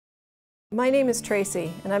My name is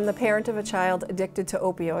Tracy, and I'm the parent of a child addicted to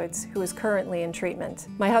opioids who is currently in treatment.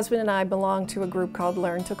 My husband and I belong to a group called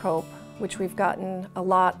Learn to Cope, which we've gotten a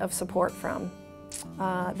lot of support from.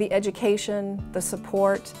 The education, the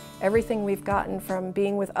support, everything we've gotten from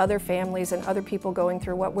being with other families and other people going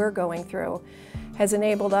through what we're going through has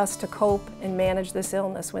enabled us to cope and manage this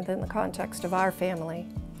illness within the context of our family.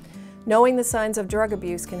 Knowing the signs of drug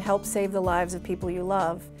abuse can help save the lives of people you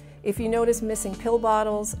love. If you notice missing pill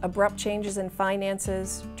bottles, abrupt changes in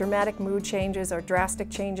finances, dramatic mood changes or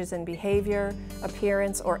drastic changes in behavior,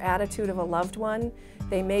 appearance, or attitude of a loved one,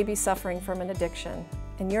 they may be suffering from an addiction.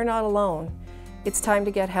 And you're not alone. It's time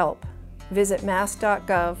to get help. Visit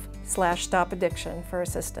mass.gov/stopaddiction for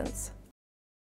assistance.